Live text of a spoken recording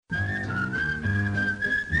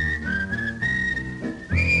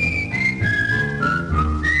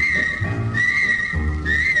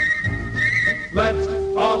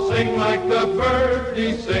sing like the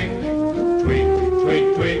birdies sing. Tweet,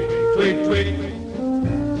 tweet, tweet, tweet, tweet.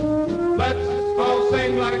 Let's all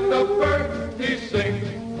sing like the birdies sing.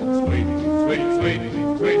 Sweet, sweet, sweet,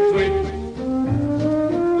 sweet, sweet.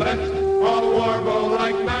 Let's all warble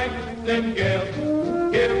like nightingales.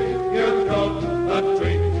 Give your throat a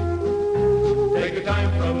treat. Take a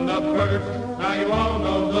time from the birds. Now you all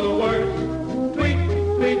know the words. Tweet,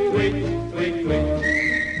 tweet, tweet, tweet, tweet.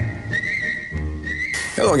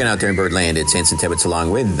 Hello again out there in Birdland. It's Anson Tibbetts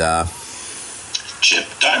along with Chip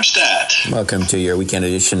Darmstadt. Welcome to your weekend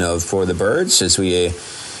edition of For the Birds as we,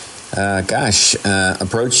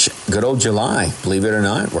 approach good old July. Believe it or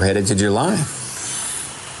not, we're headed to July.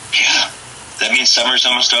 Yeah. That means summer's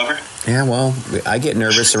almost over? Yeah, well, I get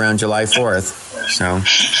nervous around July 4th, so...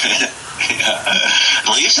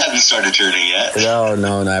 The leaves haven't started turning yet.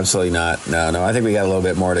 No, absolutely not. No, I think we got a little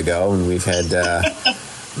bit more to go, and we've had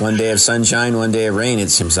one day of sunshine, one day of rain. It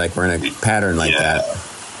seems like we're in a pattern like that.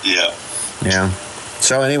 Yeah.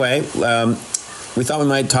 So anyway, we thought we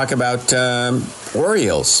might talk about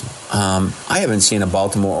Orioles. I haven't seen a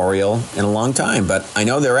Baltimore Oriole in a long time, but I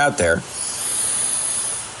know they're out there.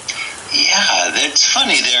 Yeah, it's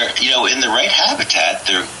funny. They're, in the right habitat.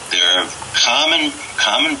 They're a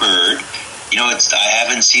common bird. I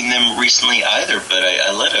haven't seen them recently either, but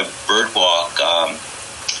I led a bird walk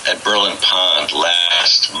at Berlin Pond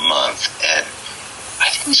last month, and I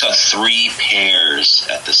think we saw 3 pairs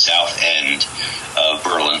at the south end of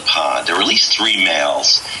Berlin Pond. There were at least 3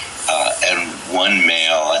 males, and one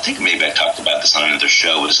male, I think maybe I talked about this on another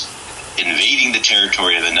show, was invading the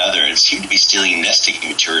territory of another and seemed to be stealing nesting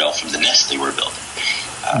material from the nest they were building.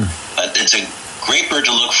 But it's a great bird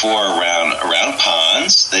to look for around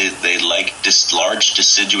ponds. They like large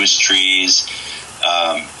deciduous trees,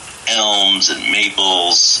 elms and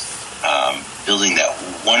maples, building that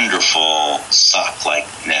wonderful sock-like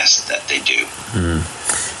nest that they do.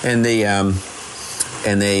 And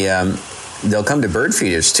they'll come to bird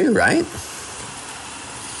feeders too, right?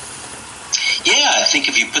 Yeah, I think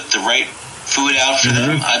if you put the right food out for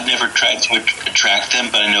them, I've never tried to attract them,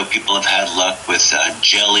 but I know people have had luck with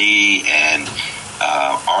jelly and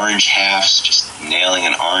orange halves, just nailing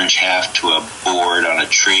an orange half to a board on a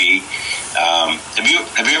tree. Have you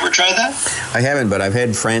ever tried that? I haven't, but I've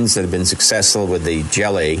had friends that have been successful with the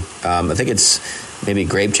jelly. I think it's maybe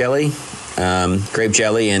grape jelly,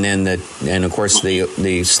 and then of course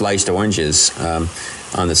the sliced oranges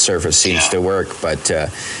on the surface seems to work, but.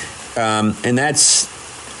 And that's,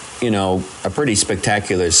 a pretty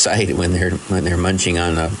spectacular sight when they're munching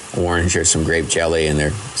on an orange or some grape jelly, and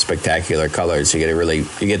they're spectacular colors. You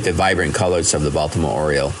get the vibrant colors of the Baltimore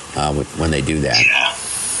Oriole when they do that. Yeah.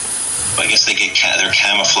 Well, I guess they're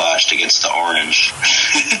camouflaged against the orange.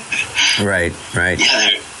 Right. Yeah,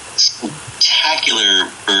 they're spectacular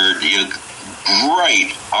bird.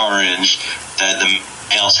 Bright orange. The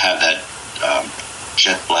males have that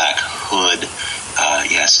jet black hood.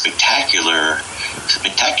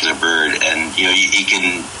 Spectacular bird, and you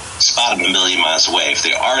can spot them a million miles away. If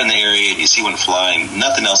they are in the area and you see one flying,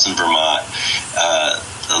 nothing else in Vermont,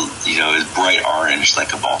 is bright orange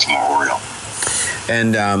like a Baltimore Oriole.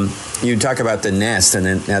 And you talk about the nest,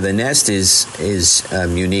 and now the nest is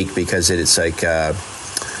unique because it's like a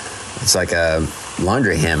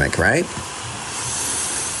laundry hammock, right?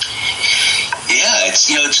 Yeah,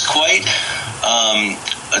 it's quite.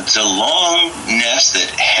 It's a long nest that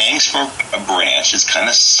hangs from a branch. It's kind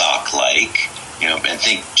of sock-like, and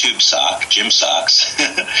think tube sock, gym socks,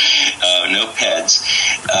 no pads.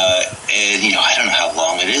 And, I don't know how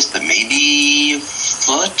long it is, but maybe a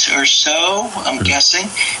foot or so, I'm guessing,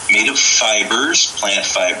 made of fibers, plant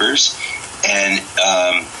fibers. And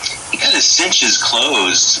it kind of cinches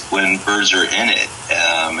closed when birds are in it.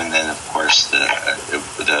 And then, of course, the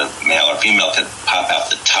male or female could pop out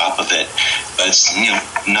the top of it. But it's,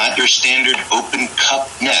 not your standard open cup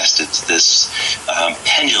nest. It's this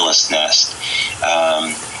pendulous nest.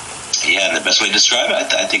 And the best way to describe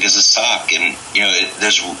it, I think, is a sock. And,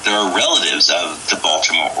 there are relatives of the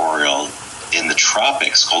Baltimore Oriole in the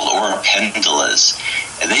tropics called oropendulas,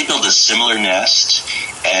 and they build a similar nest,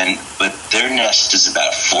 but their nest is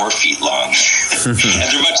about 4 feet long, and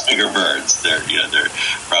they're much bigger birds. They're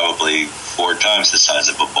probably 4 times the size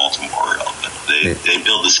of a Baltimore Oriole, but they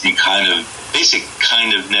build this basic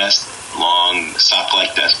kind of nest, long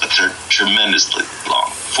sock-like nest, but they're tremendously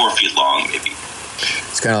long, 4 feet long maybe.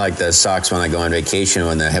 It's kind of like the socks when I go on vacation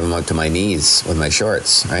when I have them up to my knees with my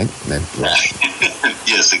shorts, right?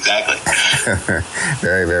 Yes, exactly.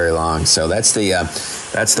 Very, very long. So that's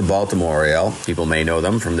the Baltimore Oriole. People may know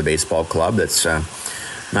them from the baseball club that's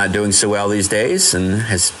not doing so well these days and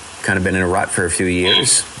has kind of been in a rut for a few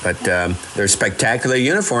years. But they're spectacular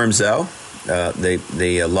uniforms, though.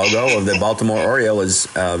 The logo of the Baltimore Oriole is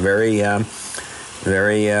very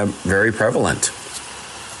prevalent.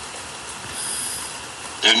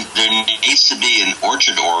 There needs to be an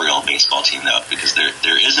Orchard Oriole baseball team, though, because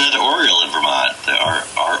there is another Oriole in Vermont.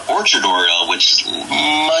 Our Orchard Oriole, which is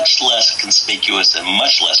much less conspicuous and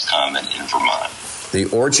much less common in Vermont. The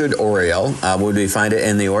Orchard Oriole, would we find it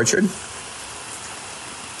in the orchard?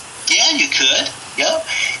 Yeah, you could. Yeah,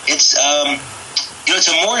 it's it's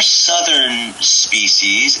a more southern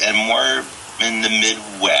species and more in the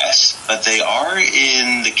Midwest, but they are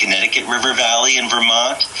in the Connecticut River Valley in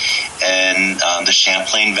Vermont and the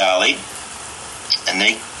Champlain Valley, and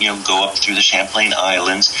they go up through the Champlain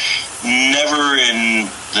Islands. Never in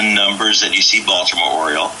the numbers that you see Baltimore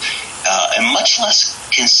Oriole, and much less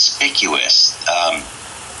conspicuous.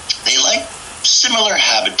 They like similar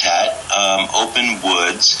habitat, open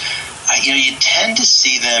woods. You tend to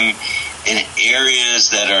see them in areas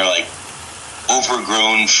that are like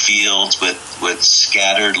overgrown fields with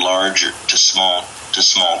scattered large to small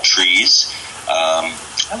trees. I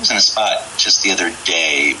was in a spot just the other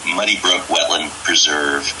day, Muddy Brook Wetland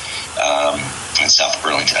Preserve in South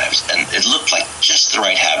Burlington, and it looked like just the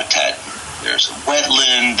right habitat. There's a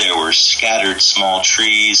wetland, there were scattered small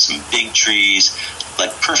trees, some big trees,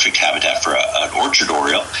 like perfect habitat for an orchard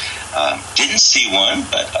oriole. Didn't see one,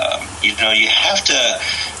 but you have to.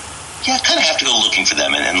 Yeah, kind of have to go looking for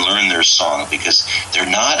them and learn their song, because they're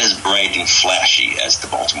not as bright and flashy as the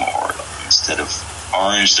Baltimore Oriole. Instead of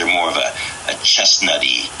orange, they're more of a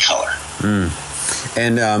chestnutty color.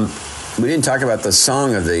 And we didn't talk about the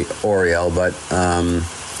song of the Oriole, but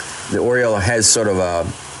the Oriole has sort of a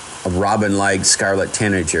robin-like scarlet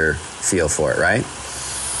tanager feel for it, right?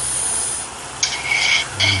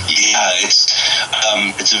 Yeah,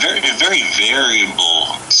 it's a very, very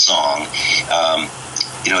variable song.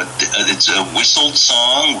 It's a whistled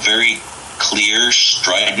song, very clear,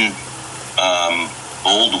 strident,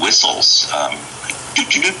 bold whistles.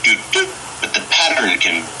 But the pattern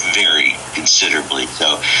can vary considerably.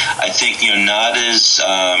 So I think, not as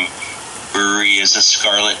burry as a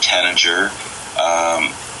scarlet tanager,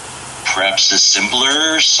 perhaps a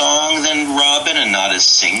simpler song than robin and not as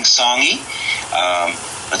sing-songy.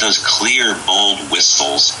 But those clear, bold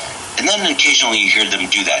whistles. And then occasionally you hear them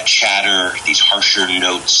do that chatter, these harsher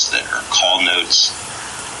notes that are call notes.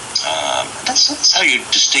 That's how you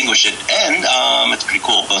distinguish it. And it's pretty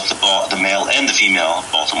cool. Both the male and the female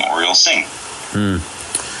Baltimore Oriole sing.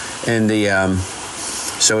 And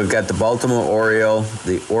so we've got the Baltimore Oriole,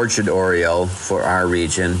 the Orchard Oriole for our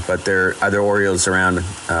region, but there are other Orioles around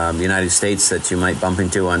the United States that you might bump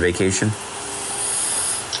into on vacation?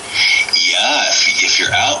 Yeah, if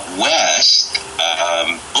you're out west,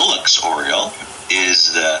 Bullock's Oriole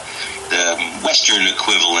is the western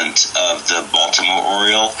equivalent of the Baltimore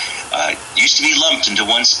Oriole. Used to be lumped into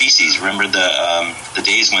one species. Remember the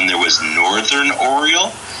days when there was Northern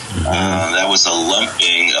Oriole? That was a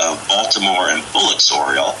lumping of Baltimore and Bullock's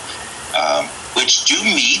Oriole, which do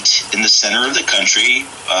meet in the center of the country.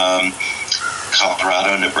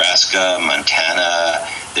 Colorado, Nebraska, Montana.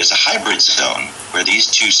 There's a hybrid zone where these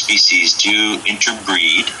two species do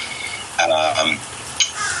interbreed.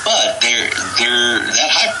 But that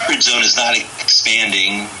hybrid zone is not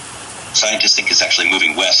expanding. Scientists think it's actually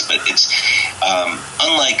moving west, but it's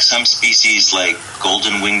unlike some species like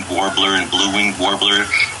golden-winged warbler and blue-winged warbler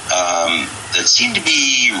that seem to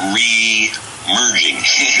be re-merging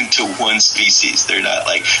into one species. They're not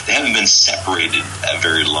they haven't been separated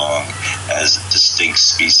very long as distinct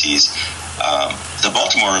species. The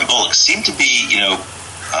Baltimore and Bullock seem to be,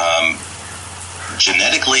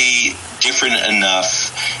 genetically different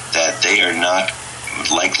enough that they are not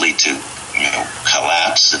likely to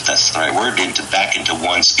collapse, if that's the right word, back into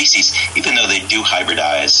one species, even though they do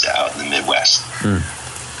hybridize out in the Midwest.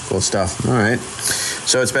 Cool stuff. All right.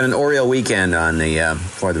 So it's been an Oriole weekend on the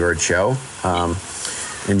For the Bird Show.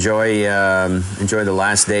 Enjoy the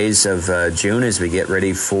last days of June as we get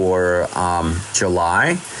ready for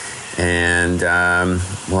July. And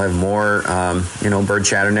we'll have more, bird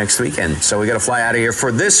chatter next weekend. So we got to fly out of here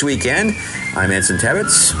for this weekend. I'm Anson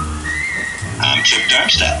Tebbets. I'm Chip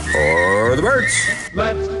Darmstadt. For the birds.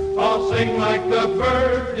 Let's all sing like the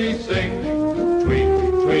birdies sing. Tweet,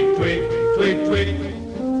 tweet, tweet, tweet, tweet.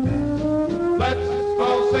 Let's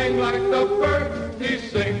all sing like the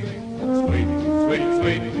birdies sing. Sweet, sweet,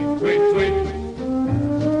 sweet, sweet, sweet.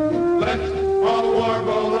 Let's all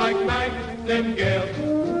warble like nightingales.